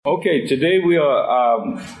Okay, today we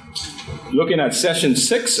are looking at session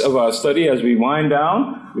 6 of our study as we wind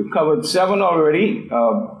down. We've covered 7 already, 5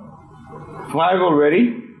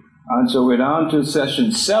 already, and so we're down to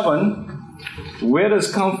session 7. Where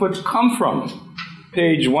does comfort come from?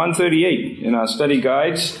 Page 138 in our study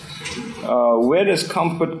guides. Where does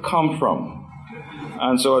comfort come from?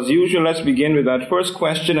 And so as usual, let's begin with that first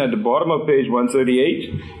question at the bottom of page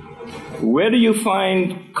 138. Where do you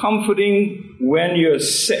find comforting when you're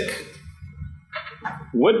sick?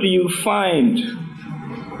 What do you find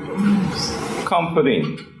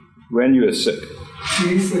comforting when you're sick?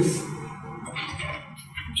 Jesus.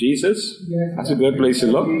 Jesus? Yes. That's a good place to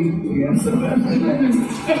look. Yes.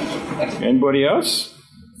 Anybody else?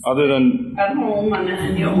 Other than... At home and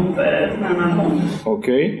in your own bed and at home.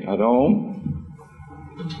 Okay, at home.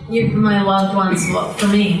 My loved ones, well, for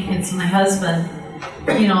me, it's my husband,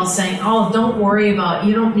 saying, oh, don't worry about it.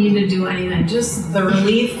 You don't need to do anything. Just the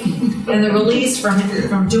relief and the release from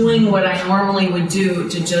doing what I normally would do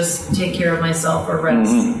to just take care of myself or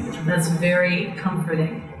rest. Mm-hmm. That's very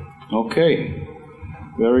comforting. Okay,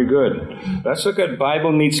 very good. Let's look at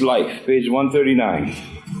Bible Meets Life, page 139.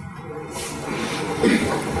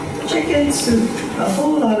 Chicken soup. A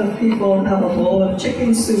whole lot of people have a bowl of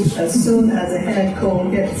chicken soup as soon as a head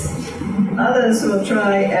cold hits. Others will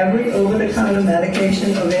try every over-the-counter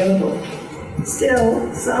medication available.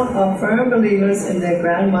 Still, some are firm believers in their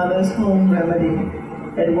grandmother's home remedy.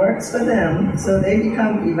 It works for them, so they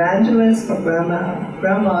become evangelists for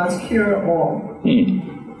grandma's cure-all.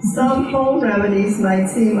 Some home remedies might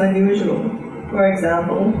seem unusual. For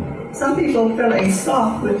example, some people fill a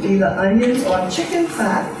sock with either onions or chicken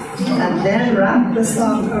fat and then wrap the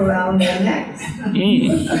sock around their necks. We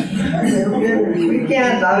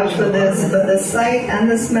can't vouch for this, but the sight and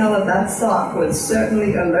the smell of that sock would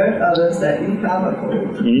certainly alert others that you have a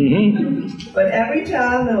cold. But every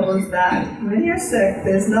child knows that when you're sick,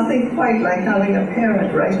 there's nothing quite like having a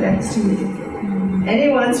parent right next to you.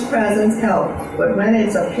 Anyone's presence helps, but when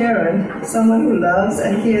it's a parent, someone who loves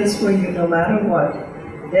and cares for you no matter what,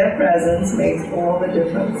 their presence makes all the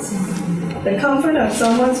difference. The comfort of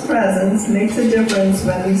someone's presence makes a difference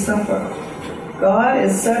when we suffer. God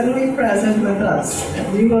is certainly present with us,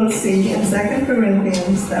 and we will see in 2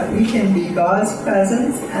 Corinthians that we can be God's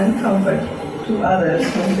presence and comfort to others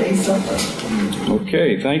when they suffer.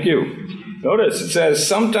 Okay, thank you. Notice it says,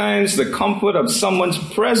 sometimes the comfort of someone's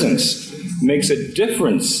presence makes a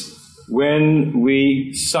difference when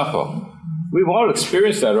we suffer. We've all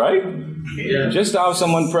experienced that, right? Yeah. Just to have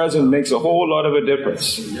someone present makes a whole lot of a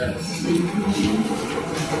difference. Yes.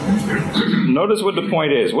 Notice what the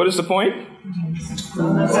point is. What is the point?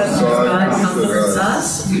 God comforts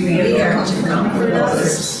us. We are to comfort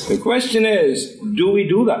others. The question is, do we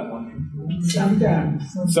do that?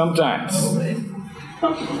 Sometimes.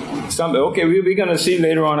 Okay, we're going to see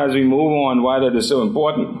later on as we move on why that is so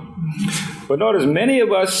important. But notice, many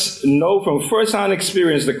of us know from first-hand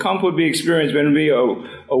experience the comfort we experience when we are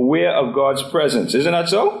aware of God's presence. Isn't that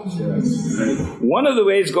so? Yes. One of the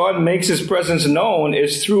ways God makes His presence known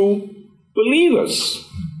is through believers,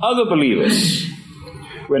 other believers.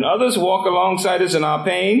 When others walk alongside us in our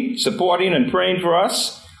pain, supporting and praying for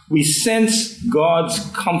us, we sense God's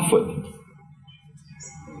comfort.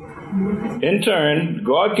 In turn,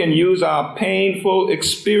 God can use our painful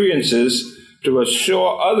experiences to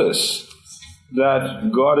assure others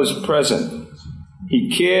that God is present. He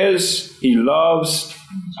cares, He loves,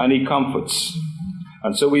 and He comforts.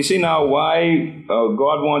 And so we see now why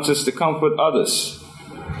God wants us to comfort others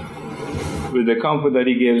with the comfort that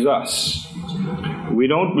He gives us. We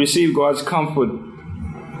don't receive God's comfort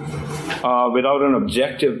without an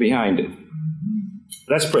objective behind it.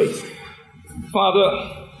 Let's pray. Father,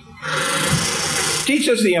 teach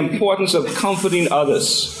us the importance of comforting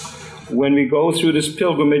others when we go through this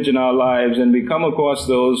pilgrimage in our lives and we come across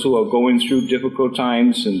those who are going through difficult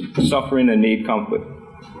times and suffering and need comfort.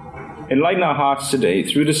 Enlighten our hearts today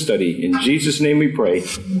through the study. In Jesus' name we pray.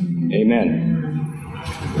 Amen.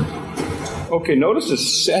 Okay, notice the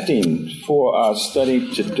setting for our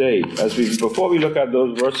study today. Before we look at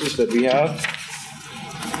those verses that we have,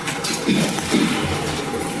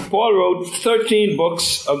 Paul wrote 13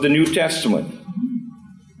 books of the New Testament.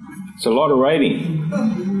 It's a lot of writing.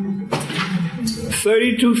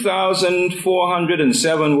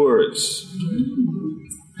 32,407 words.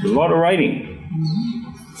 A lot of writing.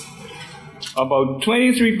 About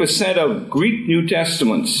 23% of Greek New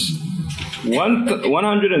Testaments,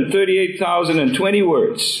 138,020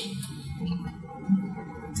 words.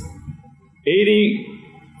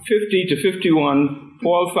 50 to 51,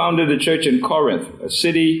 Paul founded the church in Corinth, a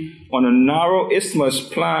city on a narrow isthmus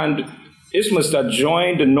planned isthmus that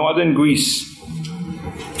joined northern Greece,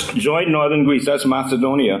 that's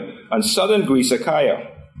Macedonia, and southern Greece, Achaia.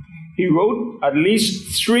 He wrote at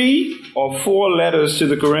least 3 or 4 letters to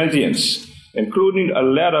the Corinthians, including a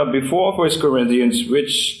letter before 1 Corinthians,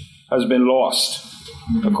 which has been lost,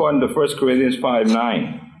 according to 1 Corinthians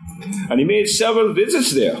 5:9. And he made several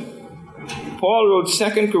visits there. Paul wrote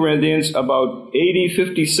 2 Corinthians about AD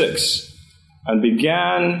 56 and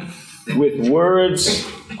began with words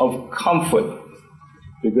of comfort,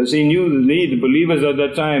 because he knew the believers at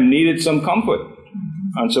that time needed some comfort.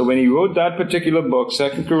 And so when he wrote that particular book,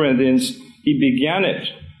 2 Corinthians, he began it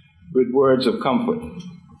with words of comfort.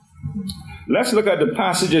 Let's look at the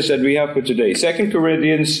passages that we have for today. 2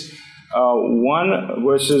 Corinthians 1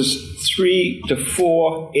 verses 3 to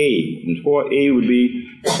 4a. And 4a would be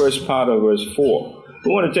the first part of verse 4.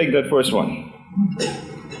 Who want to take that first one?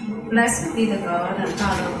 Blessed be the God and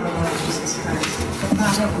Father of our Lord Jesus Christ, the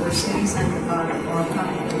Father of mercies and the God of all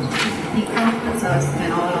comfort. He comforts us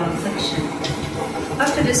in all our affliction.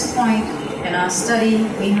 Up to this point in our study,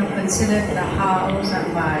 we have considered the hows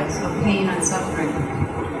and whys of pain and suffering.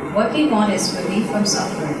 What we want is relief from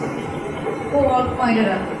suffering. Paul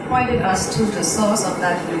pointed us to the source of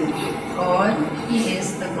that relief. God, He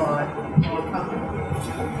is the God of all comfort.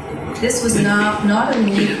 This was not a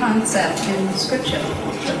new concept in Scripture.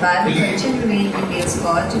 The Bible continually reveals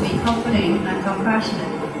God to be comforting and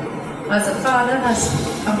compassionate. As a father has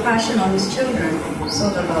compassion on his children, so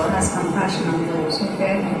the Lord has compassion on those who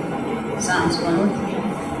fear Him. Psalms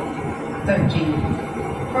 103:13.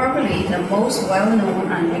 Probably the most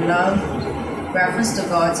well-known and beloved reference to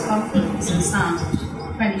God's comfort is in Psalms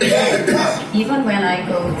 24. Even when I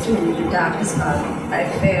go through the darkest valley, I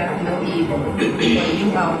fear no evil, for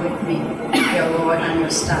you are with me. Your rod and your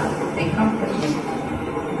staff, they comfort me.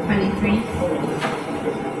 23:4.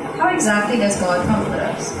 How exactly does God comfort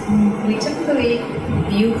us? We typically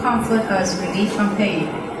view comfort as relief from pain.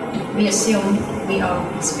 We assume we all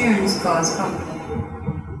experience God's comfort.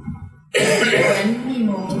 When He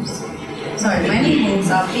moves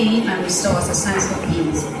our pain and restores a sense of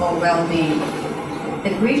ease or well-being.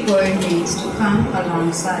 The Greek word means to come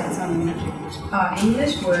alongside someone. Our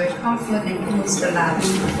English word comfort includes the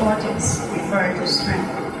Latin fortis, referring to strength.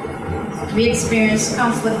 We experience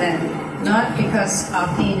comfort then, not because our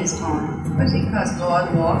pain is gone, but because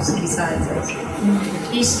God walks beside us.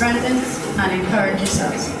 He strengthens and encourages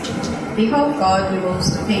us. We hope God removes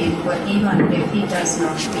the pain, but even if He does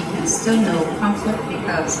not, we can still know comfort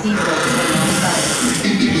because He walks alongside us.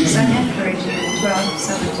 2 Corinthians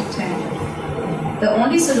 12:7-10. The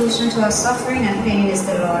only solution to our suffering and pain is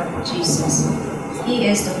the Lord Jesus. He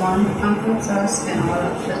is the one who comforts us in all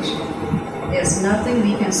affliction. There's nothing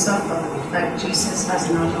we can suffer that Jesus has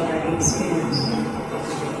not already experienced.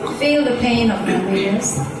 Feel the pain of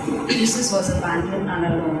loneliness. Jesus was abandoned and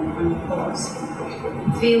alone on the cross.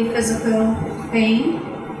 Feel physical pain.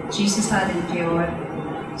 Jesus had endured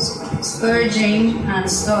scourging and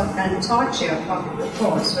torture of the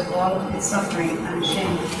cross with all of its suffering and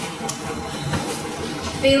shame.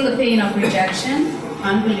 Feel the pain of rejection.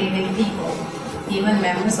 Unbelieving people, even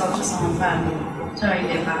members of his own family, turning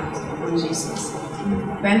their backs on Jesus.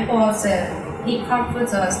 When Paul said, He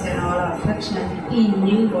comforts us in all our affliction, he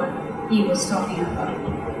knew what he was talking about.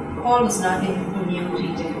 Paul was not immune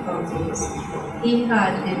to difficulties. He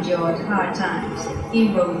had endured hard times. He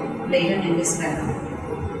wrote later in this letter.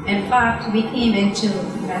 In fact, we came into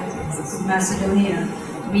Macedonia.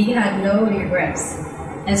 We had no regrets.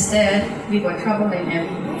 Instead, we were troubled in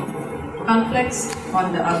every way. Conflicts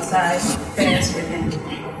on the outside, fears within.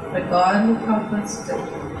 But God who comforts the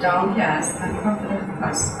downcast and comforted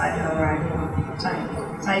us at our arrival.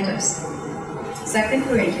 Titus. 2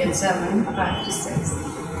 Corinthians 7:5-6.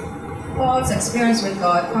 Paul's experience with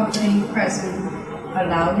God comforting present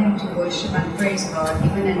allowed him to worship and praise God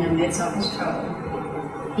even in the midst of his trouble.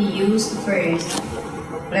 He used the phrase,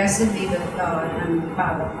 Blessed be the God and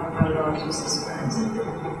Father of our Lord Jesus Christ.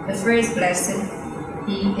 The phrase blessed,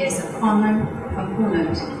 He is a common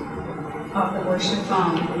component of the worship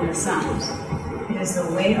found in the Psalms. It is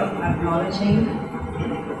a way of acknowledging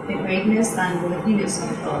the greatness and worthiness of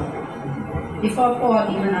God. Before Paul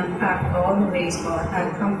even unpacked all the ways God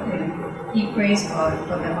had comforted him, he praised God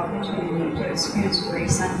for the opportunity to experience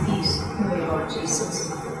grace and peace through the Lord Jesus.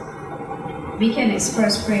 We can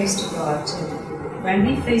express praise to God too. When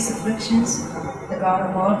we face afflictions, the God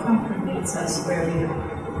of all comfort meets us where we are.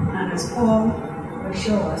 And as Paul will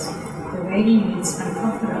show us, the way He meets and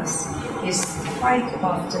comforts us is quite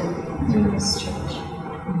often through His church.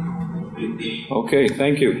 Okay,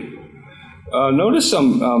 thank you. Notice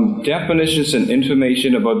some definitions and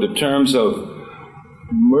information about the terms of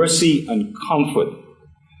mercy and comfort.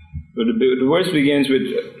 But the verse begins with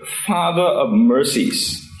Father of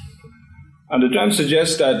mercies. And the term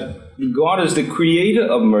suggests that God is the creator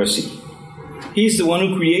of mercy. He's the one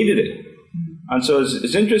who created it. And so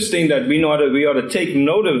it's interesting that we ought to take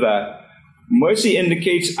note of that. Mercy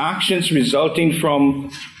indicates actions resulting from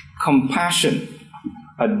compassion,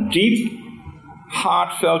 a deep,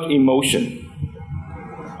 heartfelt emotion.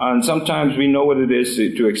 And sometimes we know what it is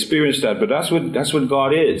to experience that, but that's what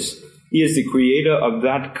God is. He is the creator of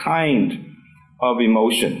that kind of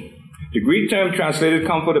emotion. The Greek term translated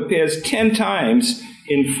comfort appears 10 times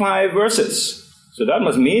in 5 verses. So that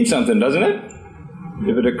must mean something, doesn't it?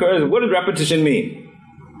 If it occurs, what does repetition mean?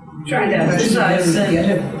 Try to emphasize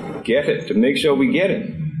it. Get it, to make sure we get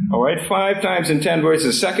it. All right, 5 times in 10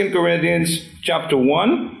 verses. 2 Corinthians chapter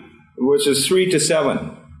 1, verses 3 to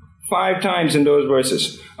 7. 5 times in those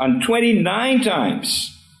verses. And 29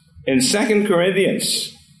 times in 2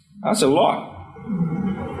 Corinthians. That's a lot.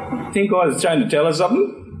 Think God is trying to tell us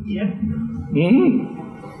something? Yeah.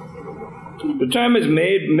 The term is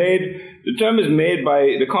made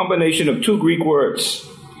by the combination of 2 Greek words.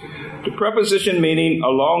 The preposition meaning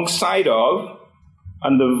alongside of,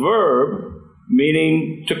 and the verb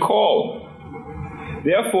meaning to call.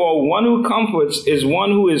 Therefore, one who comforts is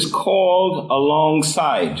one who is called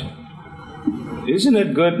alongside. Isn't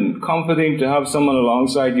it good and comforting to have someone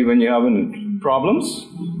alongside you when you're having problems,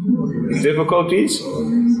 difficulties?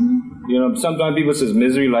 You know, sometimes people say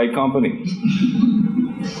misery like company.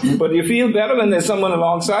 But you feel better when there's someone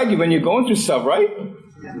alongside you when you're going through stuff, right?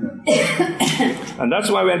 And that's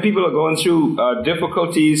why when people are going through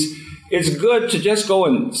difficulties, it's good to just go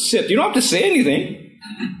and sit. You don't have to say anything.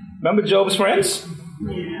 Remember Job's friends?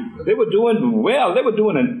 Yeah. They were doing well. They were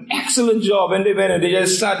doing an excellent job, and they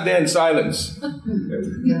just sat there in silence.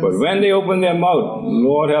 But when they opened their mouth,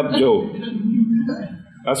 Lord help Job.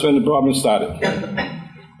 That's when the problem started.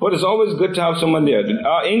 But it's always good to have someone there.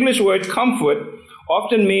 Our English word comfort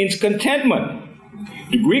often means contentment.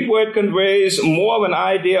 The Greek word conveys more of an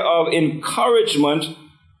idea of encouragement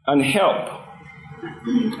and help.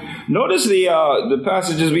 Notice the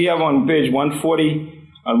passages we have on page 140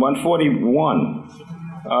 and 141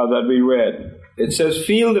 that we read. It says,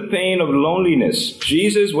 feel the pain of loneliness.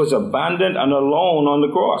 Jesus was abandoned and alone on the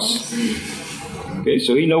cross. Okay,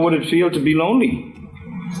 so he knew what it feels to be lonely.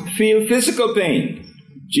 Feel physical pain.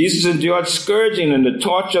 Jesus endured scourging and the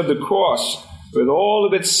torture of the cross with all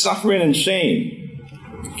of its suffering and shame.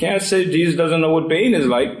 Can't say Jesus doesn't know what pain is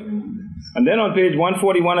like. And then on page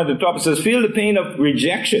 141 at the top, it says, feel the pain of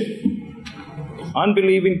rejection.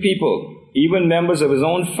 Unbelieving people, even members of his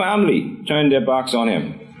own family, turned their backs on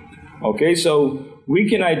him. Okay, so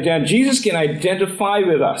Jesus can identify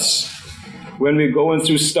with us when we're going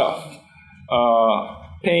through stuff,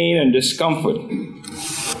 pain and discomfort.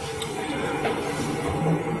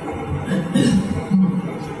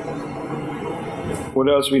 What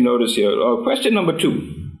else we notice here? Question number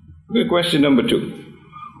 2. Question number 2.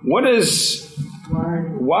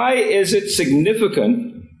 Why is it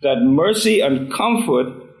significant that mercy and comfort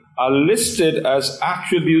are listed as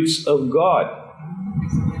attributes of God?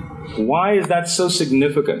 Why is that so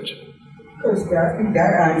significant? Because that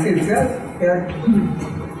answer itself,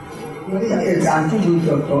 it's attributes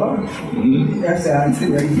of God. Mm-hmm. That's the answer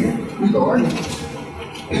right here. God.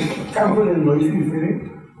 Comfort and mercy, isn't it?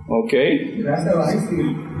 Okay. That's how I see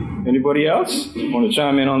it. Anybody else want to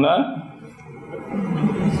chime in on that?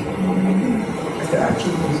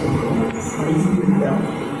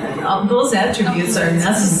 Those attributes are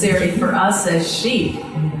necessary for us as sheep.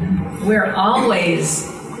 We're always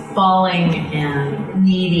falling and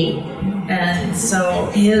needy. And so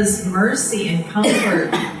his mercy and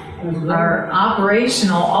comfort are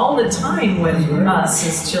operational all the time with us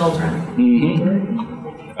as children. Mm-hmm.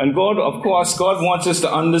 And God, of course, God wants us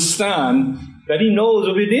to understand that he knows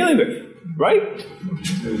what we're dealing with, right?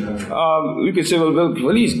 We could say, well,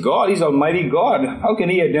 he's God, he's Almighty God. How can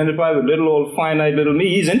he identify with little old finite little me?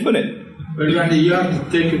 He's infinite. But Randy, you have to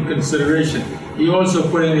take in consideration, he also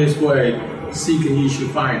put in his word, seek and ye shall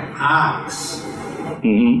find. Ask.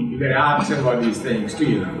 Mm-hmm. You got to ask him about these things too,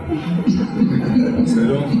 you know. So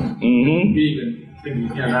don't be think you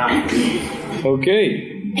can't ask. Okay.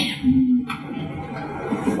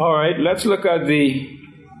 All right, let's look at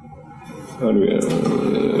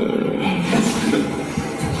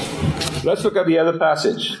let's look at the other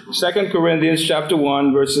passage. 2 Corinthians chapter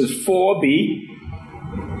 1, verses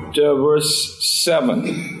 4b to verse 7.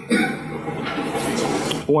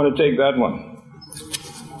 I want to take that one.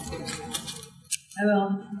 I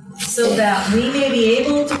will. So that we may be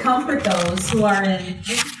able to comfort those who are in any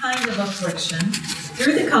kind of affliction,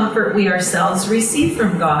 through the comfort we ourselves receive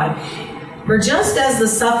from God. For just as the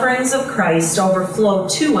sufferings of Christ overflow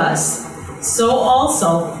to us, so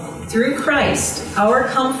also through Christ our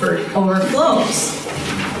comfort overflows.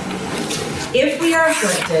 If we are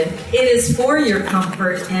afflicted, it is for your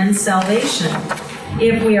comfort and salvation.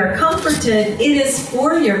 If we are comforted, it is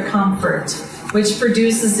for your comfort, which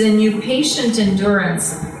produces in you patient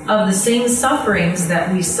endurance of the same sufferings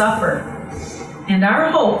that we suffer. And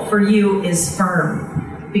our hope for you is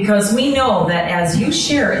firm, because we know that as you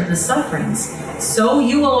share in the sufferings, so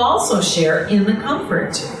you will also share in the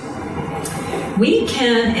comfort. We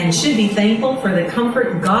can and should be thankful for the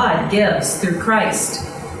comfort God gives through Christ.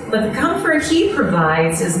 But the comfort He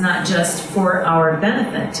provides is not just for our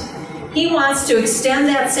benefit. He wants to extend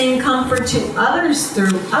that same comfort to others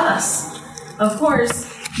through us. Of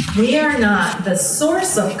course, we are not the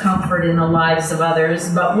source of comfort in the lives of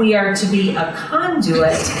others, but we are to be a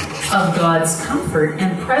conduit of God's comfort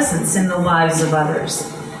and presence in the lives of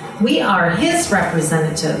others. We are His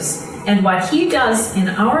representatives, and what He does in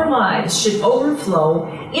our lives should overflow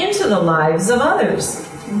into the lives of others.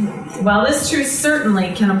 While this truth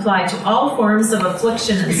certainly can apply to all forms of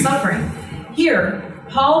affliction and suffering, here,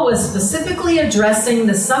 Paul was specifically addressing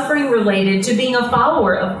the suffering related to being a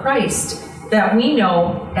follower of Christ that we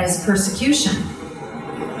know as persecution.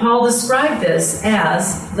 Paul described this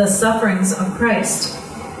as the sufferings of Christ.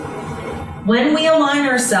 When we align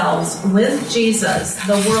ourselves with Jesus,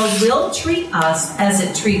 the world will treat us as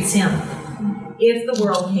it treats Him. If the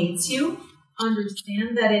world hates you,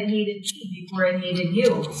 understand that it hated me before it hated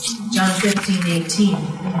you. John 15:18.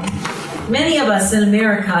 Many of us in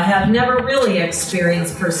America have never really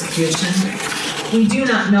experienced persecution. We do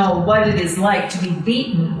not know what it is like to be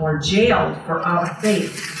beaten or jailed for our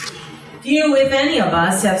faith. Few, if any of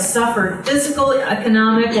us, have suffered physical,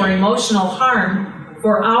 economic, or emotional harm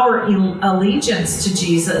for our allegiance to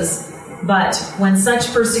Jesus. But when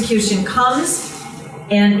such persecution comes,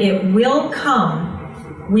 and it will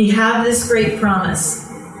come, we have this great promise.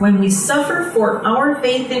 When we suffer for our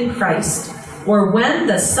faith in Christ, or when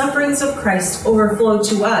the sufferings of Christ overflow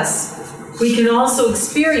to us, we can also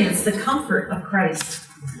experience the comfort of Christ.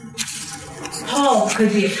 Paul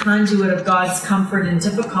could be a conduit of God's comfort in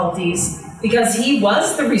difficulties because he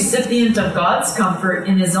was the recipient of God's comfort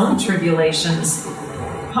in his own tribulations.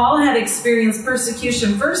 Paul had experienced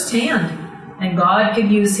persecution firsthand, and God could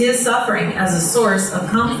use his suffering as a source of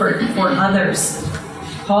comfort for others.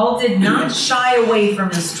 Paul did not shy away from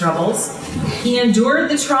his troubles. He endured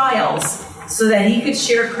the trials so that he could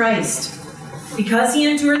share Christ. Because he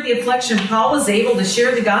endured the affliction, Paul was able to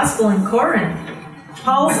share the gospel in Corinth.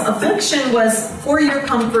 Paul's affliction was for your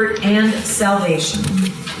comfort and salvation.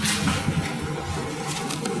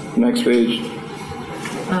 Next page.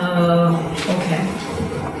 Okay.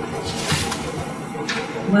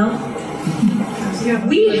 Well,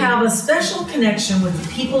 we have a special connection with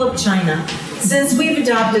the people of China since we've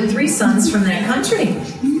adopted 3 sons from that country.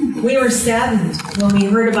 We were saddened when we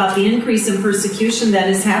heard about the increase in persecution that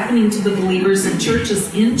is happening to the believers in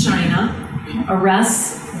churches in China,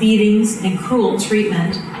 arrests, beatings, and cruel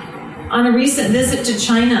treatment. On a recent visit to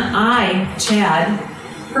China, I, Chad,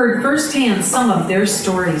 heard firsthand some of their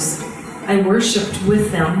stories. I worshiped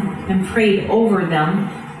with them and prayed over them.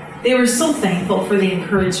 They were so thankful for the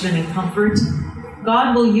encouragement and comfort.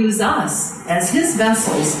 God will use us as His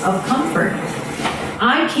vessels of comfort.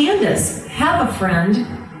 I, Candace, have a friend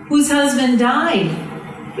whose husband died.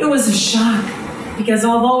 It was a shock because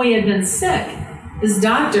although he had been sick, his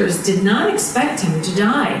doctors did not expect him to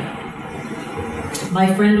die.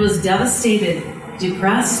 My friend was devastated,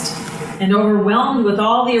 depressed, and overwhelmed with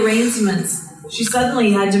all the arrangements she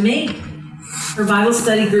suddenly had to make. Her Bible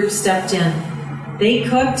study group stepped in. They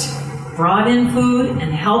cooked, brought in food,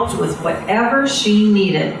 and helped with whatever she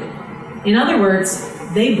needed. In other words,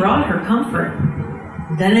 they brought her comfort.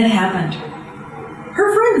 Then it happened.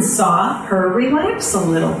 Her friends saw her relax a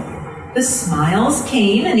little. The smiles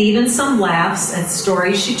came and even some laughs at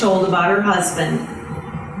stories she told about her husband.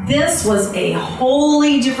 This was a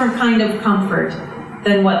wholly different kind of comfort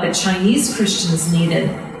than what the Chinese Christians needed,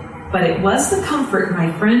 but it was the comfort my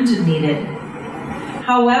friend needed.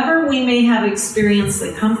 However we may have experienced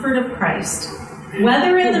the comfort of Christ,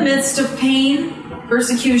 whether in the midst of pain,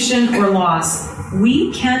 persecution, or loss,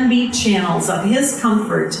 we can be channels of His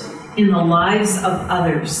comfort in the lives of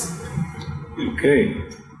others. Okay,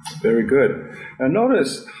 very good. Now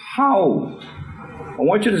notice how, I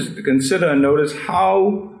want you to consider and notice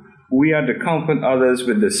how we are to comfort others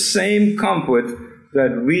with the same comfort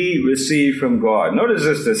that we receive from God. Notice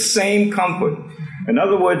it's the same comfort. In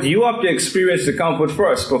other words, you have to experience the comfort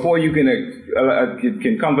first before you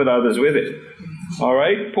can comfort others with it. All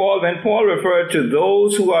right, when Paul referred to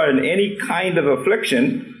those who are in any kind of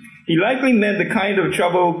affliction, he likely meant the kind of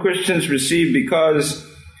trouble Christians receive because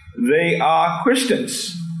they are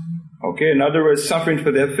Christians. Okay, in other words, suffering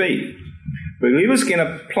for their faith. Believers can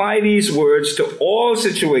apply these words to all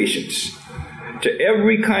situations, to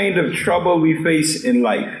every kind of trouble we face in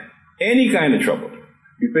life. Any kind of trouble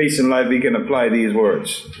we face in life, we can apply these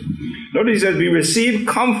words. Notice he says we receive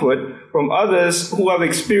comfort from others who have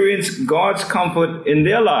experienced God's comfort in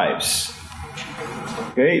their lives.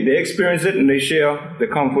 Okay, they experience it and they share the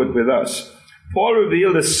comfort with us. Paul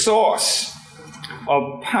revealed the source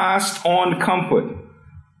of passed on comfort.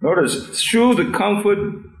 Notice, through the comfort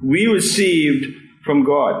we received from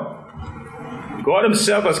God. God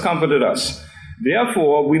himself has comforted us.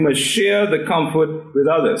 Therefore, we must share the comfort with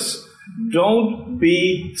others. Don't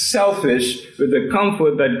be selfish with the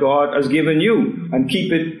comfort that God has given you and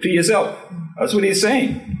keep it to yourself. That's what he's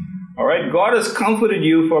saying. All right? God has comforted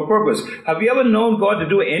you for a purpose. Have you ever known God to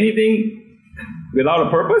do anything without a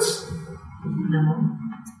purpose? No.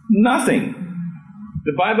 Nothing.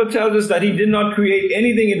 The Bible tells us that he did not create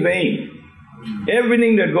anything in vain.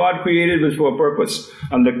 Everything that God created was for a purpose.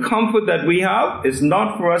 And the comfort that we have is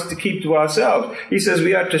not for us to keep to ourselves. He says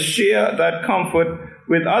we have to share that comfort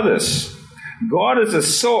with others. God is a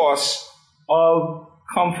source of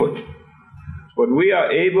comfort. But we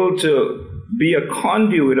are able to be a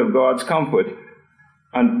conduit of God's comfort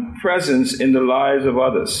and presence in the lives of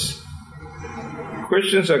others.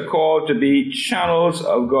 Christians are called to be channels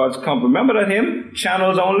of God's comfort. Remember that hymn,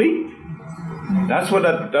 Channels Only? That's what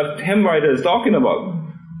that hymn writer is talking about.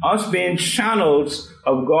 Us being channels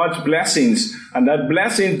of God's blessings. And that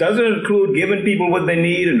blessing doesn't include giving people what they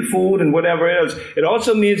need and food and whatever else. It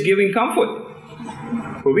also means giving comfort.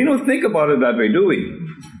 But we don't think about it that way, do we?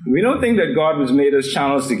 We don't think that God has made us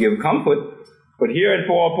channels to give comfort. But here in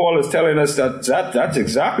Paul is telling us that that's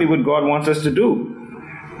exactly what God wants us to do.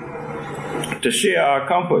 To share our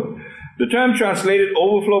comfort. The term translated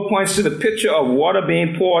overflow points to the picture of water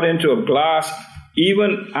being poured into a glass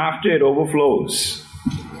even after it overflows.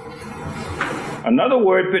 Another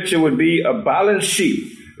word picture would be a balance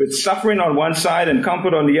sheet with suffering on one side and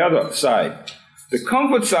comfort on the other side. The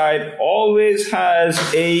comfort side always has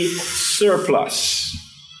a surplus.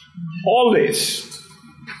 Always.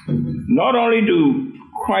 Not only do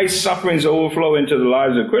Christ's sufferings overflow into the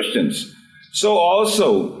lives of Christians, so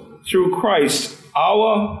also through Christ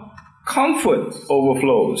our comfort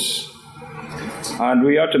overflows. And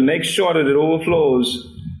we are to make sure that it overflows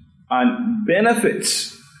and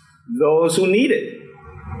benefits those who need it.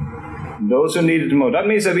 Those who need it most. That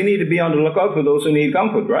means that we need to be on the lookout for those who need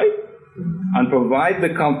comfort, right? And provide the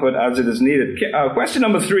comfort as it is needed. Question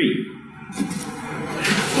number 3.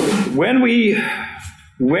 When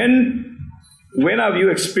have you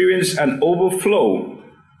experienced an overflow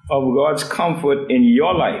of God's comfort in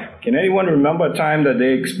your life? Can anyone remember a time that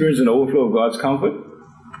they experienced an overflow of God's comfort?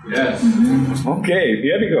 Yes. Okay,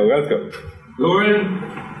 here we go. Let's go. During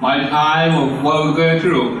my time of what we're going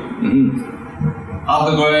through,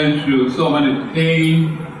 after going through so many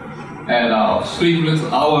pain and sleepless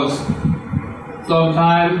hours,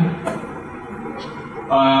 sometimes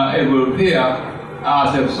it will appear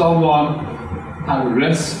as if someone has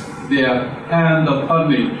rested their hand upon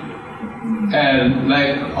me, and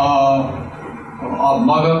like a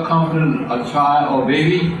mother comforting a child or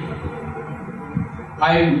baby,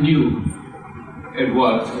 I knew it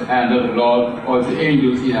was the hand of the Lord or the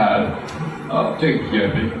angels he had taken care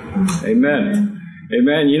of me. Amen.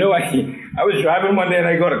 Amen. You know, I was driving one day and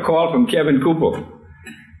I got a call from Kevin Cooper.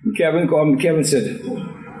 And Kevin called me. Kevin said,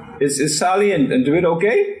 is Sally and DeWitt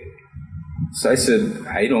okay? So I said,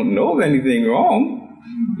 I don't know of anything wrong.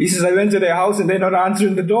 He says, I went to their house and they're not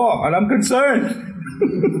answering the door, and I'm concerned.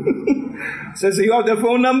 So you have their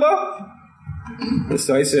phone number?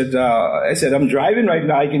 So I said, I'm driving right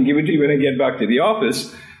now. I can give it to you when I get back to the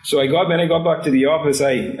office. So when I got back to the office,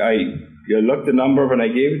 I looked the number up and I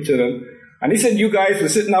gave it to them. And he said, you guys were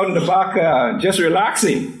sitting out in the back just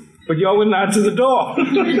relaxing, but y'all wouldn't answer the door.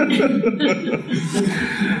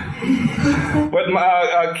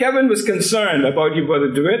 But Kevin was concerned about you,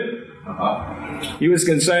 Brother DeWitt. He was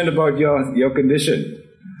concerned about your condition,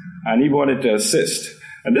 and he wanted to assist.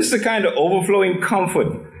 And this is the kind of overflowing comfort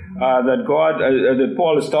that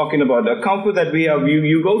Paul is talking about. The comfort that we have.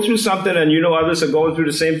 You go through something and you know others are going through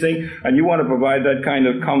the same thing, and you want to provide that kind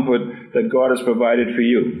of comfort that God has provided for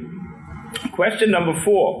you. Question number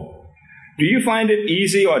 4. Do you find it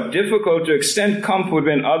easy or difficult to extend comfort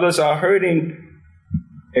when others are hurting?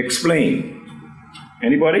 Explain.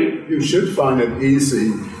 Anybody? You should find it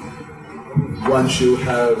easy once you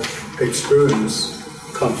have experienced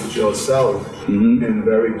comfort yourself in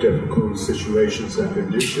very difficult situations and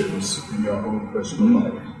conditions in your own personal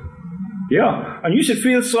life. Yeah, and you should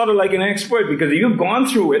feel sort of like an expert because you've gone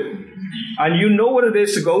through it, and you know what it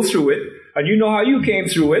is to go through it, and you know how you came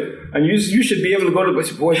through it, and you should be able to go to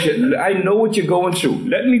the boy, I know what you're going through.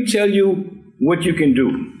 Let me tell you what you can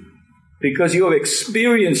do. Because you have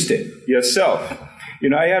experienced it yourself. You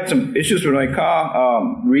know, I had some issues with my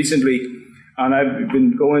car recently, and I've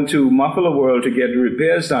been going to Muffler World to get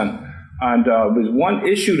repairs done. And there's one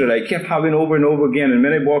issue that I kept having over and over again. And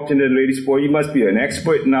when I walked into the lady sport, you must be an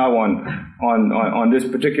expert now on this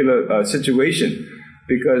particular situation.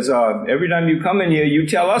 Because every time you come in here, you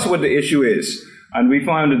tell us what the issue is. And we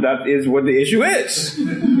found that is what the issue is.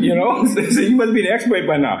 You know, so you must be an expert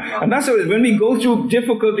by now. And that's what it is. When we go through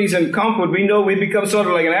difficulties and comfort, we know we become sort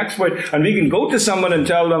of like an expert, and we can go to someone and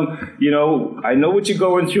tell them, you know, I know what you're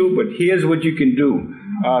going through, but here's what you can do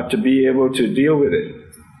to be able to deal with it.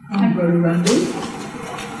 Brother Randall,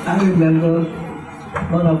 I remember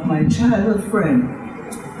one of my childhood friends.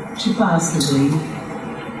 She passed away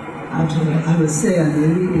at, I would say, an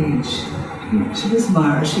early age. She was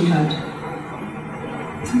married. She had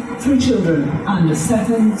 3 children, and the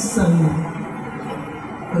second son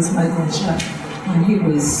was Michael Jack, and he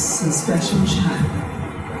was a special child.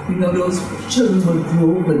 You know, those children would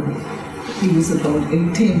grow, but he was about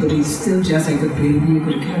 18, but he's still just like a baby. You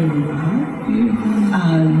could carry him around.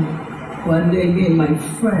 And one day, me and my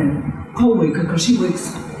friend, co-worker, because she worked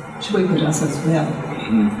with us as well,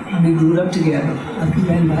 and we grew up together, and we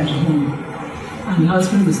went back home. And the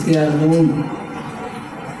husband was there alone.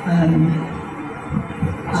 And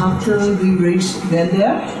after we went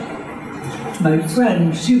there, my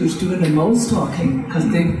friend, she was doing the most talking because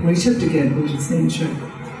they worship together with the same church.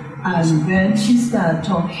 And then she started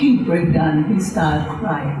talking, he broke down, he started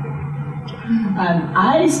crying. And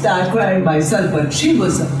I started crying myself, but she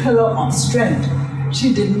was a pillar of strength.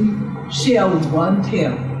 She didn't share one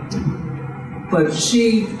tear. But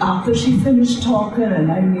after she finished talking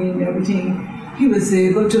and I mean everything, he was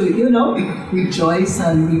able to, you know, rejoice,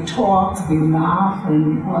 and we talked, we laughed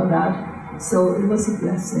and all that. So it was a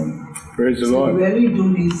blessing. Praise the Lord. We really do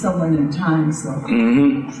need someone in times of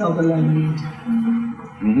trouble and need.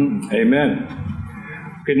 Amen.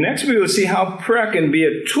 Okay, next we will see how prayer can be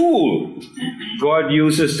a tool God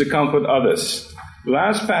uses to comfort others.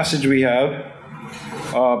 Last passage we have,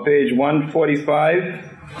 page 145,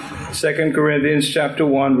 2 Corinthians chapter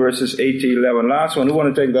 1, verses 8 to 11. Last one. Who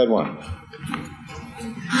want to take that one?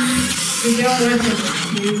 We don't want to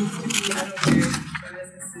be unaware,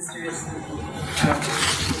 brothers and sisters, of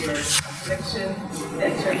your affliction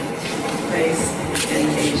that took place in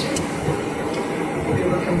Asia. We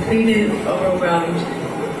were completely overwhelmed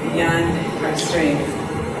beyond our strength,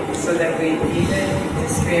 so that we even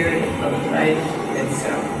despaired of life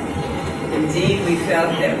itself. Indeed, we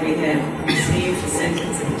felt that we had received the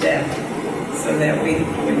sentence of death, so that we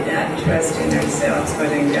would not trust in ourselves,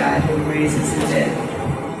 but in God who raises the dead.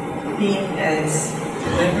 He has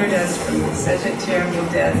delivered us from such a terrible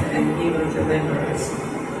death, and He will deliver us.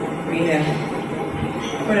 We have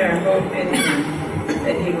put our hope in Him,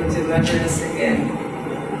 that He will deliver us again.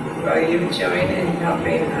 While you join in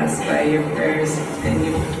helping us by your prayers, and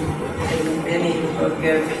many will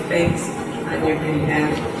give thanks on your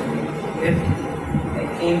behalf, if they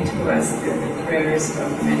came to us through the prayers of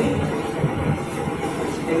many.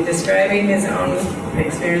 In describing his own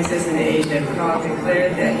experiences in Asia, Paul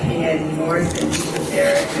declared that he had more than to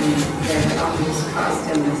bear and that almost cost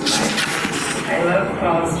him his life. I love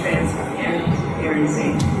Paul's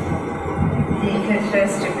transparency. He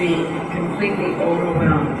confessed to be completely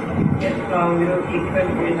overwhelmed, yet Paul knew he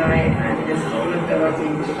couldn't rely on his own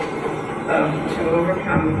ability to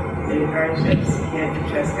overcome the hardships. He had to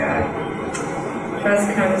trust God. Trust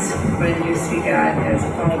comes when you see God as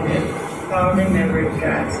Paul did. Paul remembered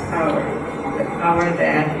God's power, the power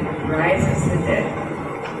that rises the dead.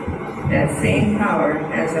 That same power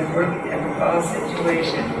has a work at Paul's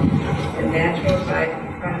situation, the natural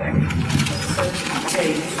byproduct of such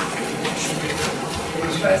faith.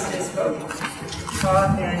 And trust is hope. Paul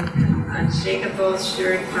had unshakable,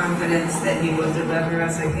 sure confidence that He will deliver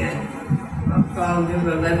us again. Paul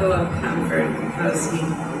knew a level of comfort because he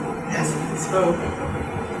has spoke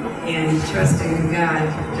and trusting in God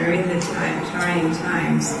during the trying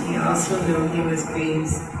times. He also knew he was being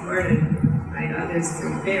supported by others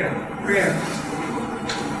through prayer.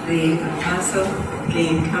 The apostle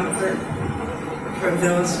gained comfort from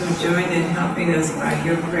those who joined in helping us by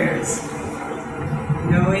your prayers.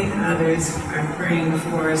 Knowing others are praying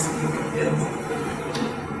for us,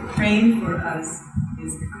 praying for us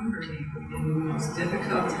is comforting in in the most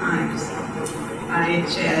difficult times. I,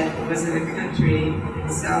 Chad, was in a country in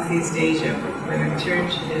Southeast Asia where the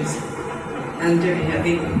church is under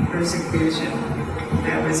heavy persecution.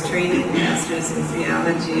 I was training pastors in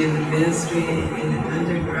theology and ministry in an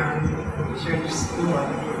underground church school.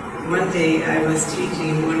 One day I was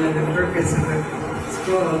teaching one of the workers of the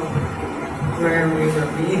school where we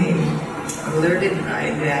were meeting, alerted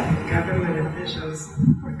by that government officials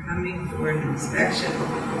were coming for an inspection.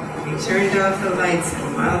 We turned off the lights,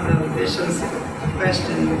 and while the officials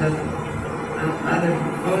questioned the other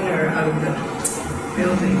owner of the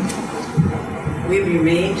building, we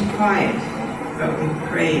remained quiet, but we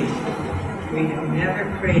prayed. We have never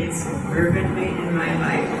prayed so fervently in my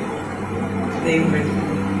life. They would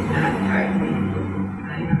not hurt me.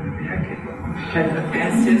 I'm American. But the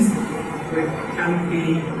pastors could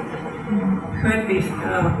be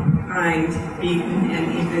fined, beaten, and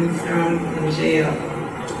even thrown in jail.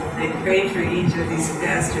 I prayed for each of these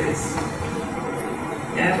pastors.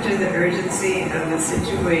 After the urgency of the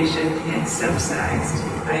situation had subsided,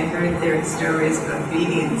 I heard their stories of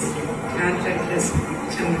beatings,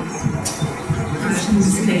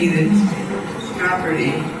 confiscated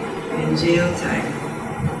property, and jail time.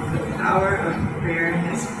 The power of prayer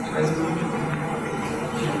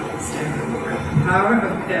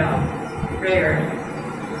prayer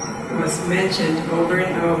was mentioned over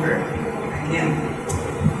and over again.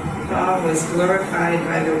 Paul was glorified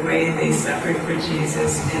by the way they suffered for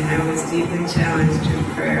Jesus, and I was deeply challenged to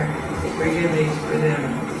prayer regularly for them.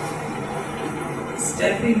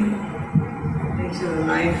 Stepping into the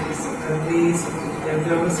lives of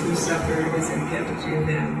those who suffer is a gift to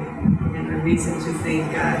them and a reason to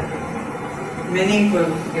thank God. Many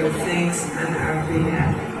will give thanks on our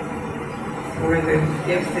behalf for the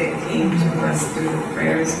gift that came to us through the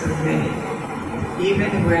prayers of many.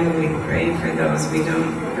 Even when we pray for those we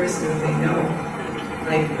don't personally know,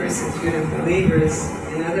 like persecuted believers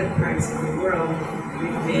in other parts of the world, we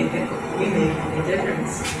make a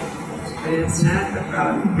difference. But it's not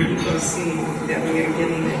about people seeing that we are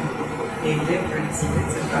getting a difference.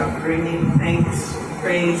 It's about bringing thanks,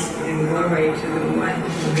 praise, and glory to the one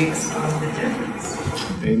who makes all the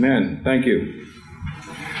difference. Amen. Thank you.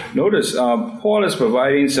 Notice Paul is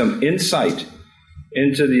providing some insight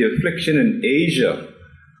into the affliction in Asia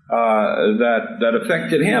that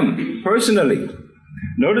affected him personally.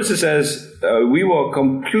 Notice it says, we were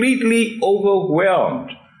completely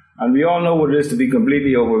overwhelmed. And we all know what it is to be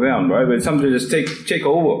completely overwhelmed, right? But it's something to just take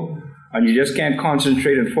over. And you just can't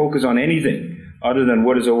concentrate and focus on anything other than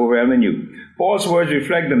what is overwhelming you. Paul's words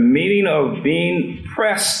reflect the meaning of being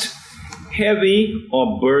pressed, heavy,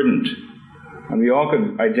 or burdened. And we all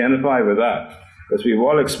can identify with that, because we've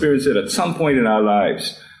all experienced it at some point in our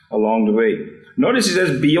lives along the way. Notice he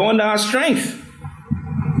says, beyond our strength.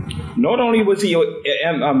 Not only was he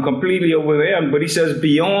completely overwhelmed, but he says,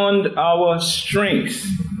 beyond our strength.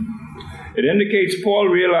 It indicates Paul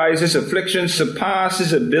realizes affliction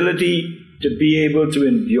surpasses his ability to be able to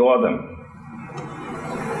endure them.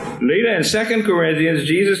 Later in 2 Corinthians,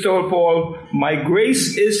 Jesus told Paul, my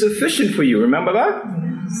grace is sufficient for you. Remember that?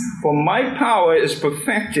 For my power is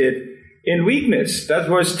perfected in weakness. That's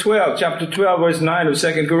verse 12, chapter 12, verse 9 of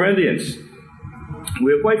 2 Corinthians.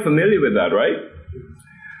 We're quite familiar with that, right?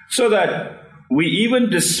 So that we even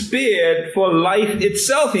despaired for life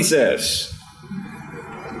itself, he says.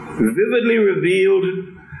 Vividly revealed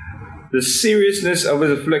the seriousness of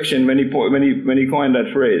his affliction when he coined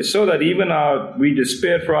that phrase. So that even we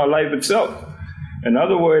despaired for our life itself. In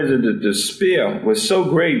other words, the despair was so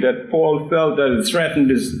great that Paul felt that it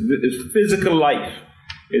threatened his physical life,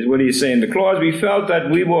 is what he's saying. The clause, we felt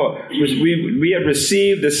that we had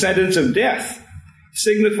received the sentence of death,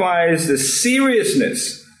 signifies the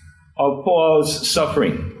seriousness of Paul's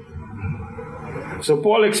suffering. So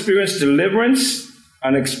Paul experienced deliverance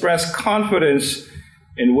and expressed confidence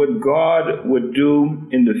in what God would do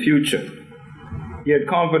in the future. He had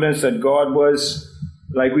confidence that God was,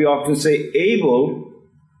 like we often say, able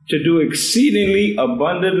to do exceedingly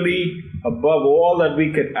abundantly above all that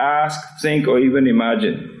we could ask, think, or even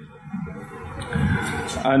imagine.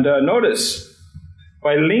 And notice,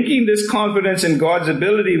 by linking this confidence in God's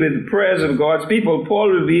ability with the prayers of God's people, Paul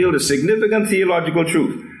revealed a significant theological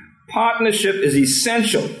truth. Partnership is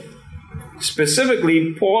essential.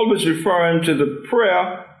 Specifically, Paul was referring to the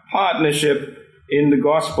prayer partnership in the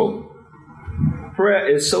gospel. Prayer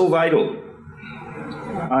is so vital.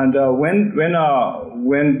 And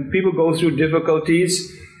when people go through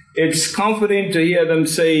difficulties, it's comforting to hear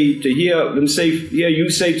you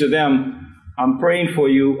say to them, I'm praying for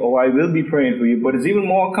you, or I will be praying for you. But it's even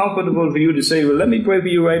more comfortable for you to say, well, let me pray for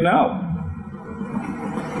you right now.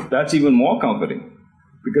 That's even more comforting.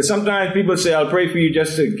 Because sometimes people say, I'll pray for you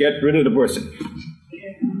just to get rid of the person.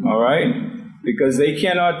 All right? Because they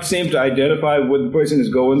cannot seem to identify what the person is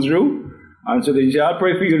going through. And so they say, I'll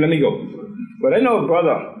pray for you, let me go. But I know a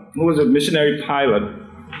brother who was a missionary pilot.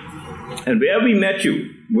 And wherever he met you,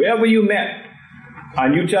 wherever you met,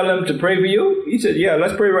 and you tell him to pray for you, he said, yeah,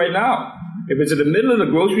 let's pray right now. If it's in the middle of the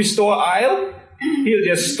grocery store aisle, he'll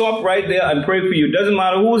just stop right there and pray for you. Doesn't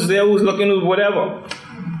matter who's there, who's looking, whatever.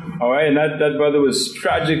 All right, and that brother was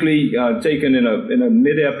tragically taken in a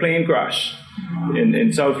mid-air plane crash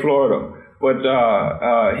in South Florida. But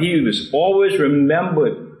he was always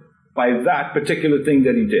remembered by that particular thing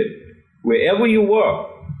that he did. Wherever you were.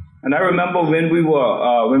 And I remember when we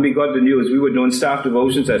got the news, we were doing staff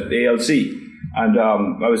devotions at ALC. And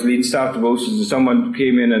I was leading staff devotions, and someone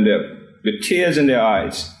came in and with tears in their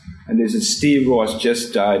eyes. And they said, Steve Ross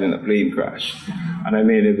just died in a plane crash. And I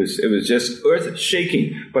mean, it was just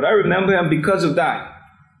earth-shaking. But I remember him because of that.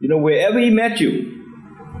 You know, wherever he met you,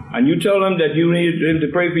 and you tell him that you needed him to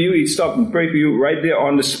pray for you, he'd stop and pray for you right there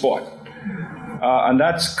on the spot. And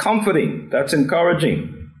that's comforting. That's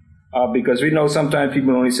encouraging. Because we know sometimes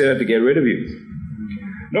people only say that to get rid of you.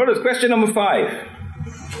 Notice question number 5.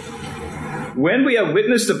 When we have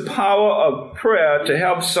witnessed the power of prayer to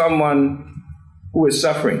help someone who is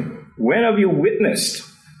suffering, when have you witnessed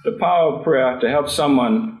the power of prayer to help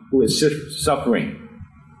someone who is suffering?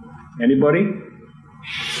 Anybody?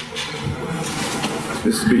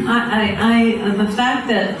 The fact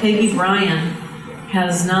that Peggy Bryan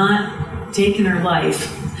has not taken her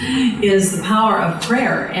life is the power of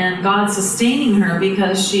prayer and God sustaining her,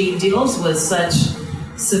 because she deals with such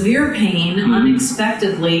severe pain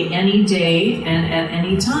unexpectedly any day and at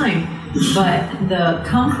any time. But the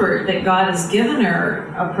comfort that God has given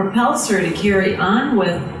her propels her to carry on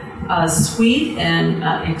with a sweet and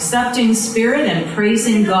accepting spirit and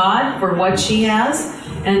praising God for what she has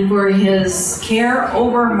and for His care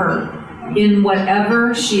over her in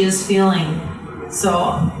whatever she is feeling.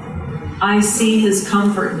 So I see His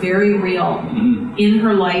comfort very real in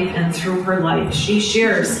her life and through her life. She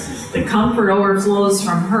shares. The comfort overflows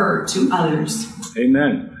from her to others.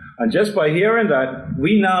 Amen. And just by hearing that,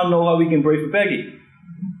 we now know how we can pray for Peggy.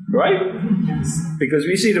 Right? Yes. Because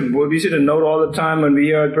we see the note all the time when we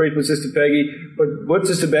hear her pray for Sister Peggy. But what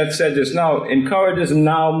Sister Beth said just now encourages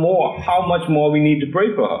now more how much more we need to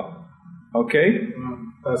pray for her. Okay?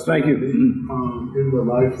 Thank you. In the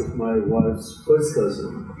life of my wife's first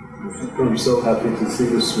cousin, I'm so happy to see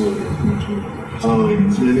this morning.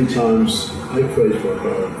 Many times I pray for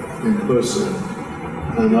her in person,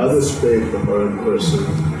 and others pray for her in person,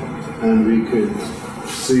 and we could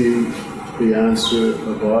see the answer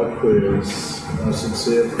of our prayers, our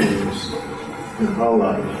sincere prayers, in her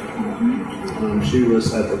life. She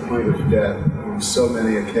was at the point of death on so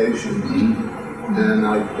many occasions, and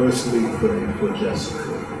I personally prayed for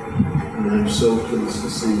Jessica, and I'm so pleased to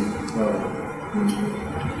see her.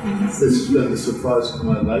 This has been the surprise of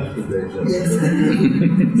my life today, Jessica.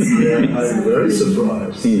 Yeah, I'm very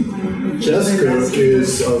surprised. Jessica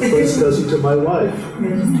is a first cousin to my wife.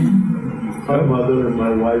 Her mother and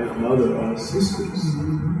my wife's mother are sisters.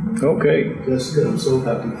 Okay. Jessica, I'm so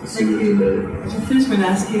happy to see you today.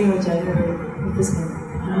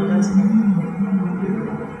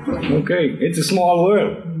 Okay, it's a small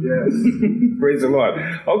world. Yes. Praise the Lord.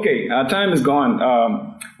 Okay, our time is gone.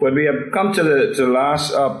 But we have come to the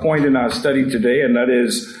last point in our study today, and that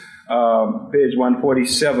is page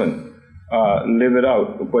 147. Live it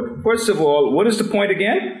out. But first of all, what is the point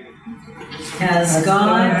again? As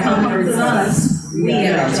God comforts us, we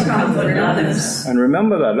are to comfort others. And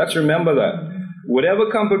remember that. Let's remember that. Whatever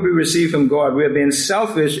comfort we receive from God, we are being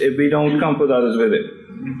selfish if we don't comfort others with it.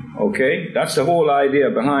 Okay? That's the whole idea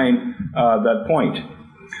behind that point.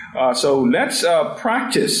 So let's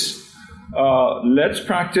practice.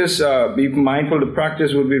 Be mindful to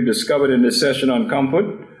practice what we've discovered in this session on comfort.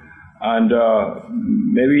 And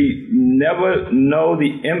maybe never know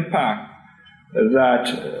the impact that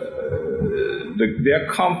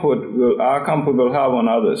our comfort will have on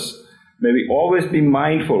others. Maybe always be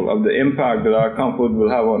mindful of the impact that our comfort will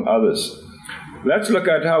have on others. Let's look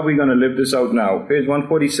at how we're going to live this out now. Page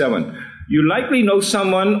 147. You likely know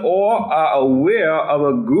someone or are aware of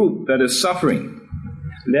a group that is suffering.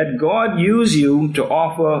 Let God use you to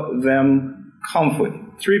offer them comfort.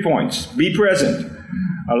 3 points. Be present.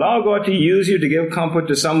 Allow God to use you to give comfort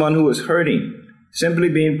to someone who is hurting. Simply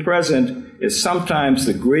being present is sometimes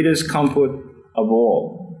the greatest comfort of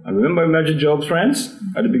all. And remember I mentioned Job's friends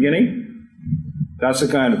at the beginning? That's the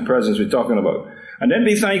kind of presence we're talking about. And then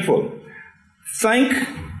be thankful. Thank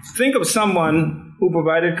think of someone who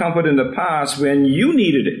provided comfort in the past when you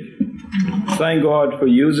needed it. Thank God for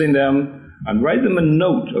using them and write them a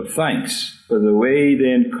note of thanks for the way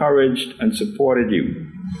they encouraged and supported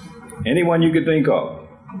you. Anyone you could think of.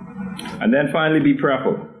 And then finally, be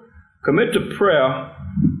prayerful. Commit to prayer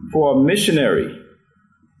for a missionary,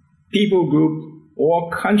 people group,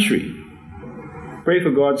 or country. Pray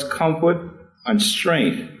for God's comfort and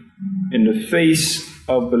strength in the face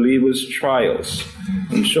of believers' trials.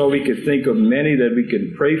 I'm sure we could think of many that we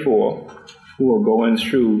can pray for who are going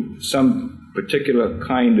through some particular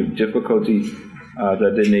kind of difficulty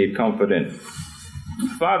that they need comfort in.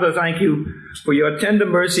 Father, thank you for your tender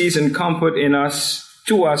mercies and comfort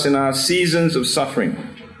to us in our seasons of suffering.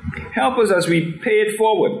 Help us as we pay it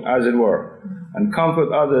forward, as it were, and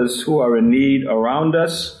comfort others who are in need around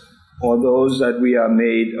us or those that we are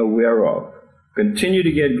made aware of. Continue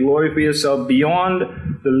to get glory for yourself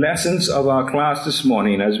beyond the lessons of our class this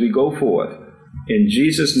morning as we go forth. In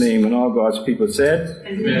Jesus' name, and all God's people said,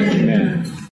 Amen. Amen.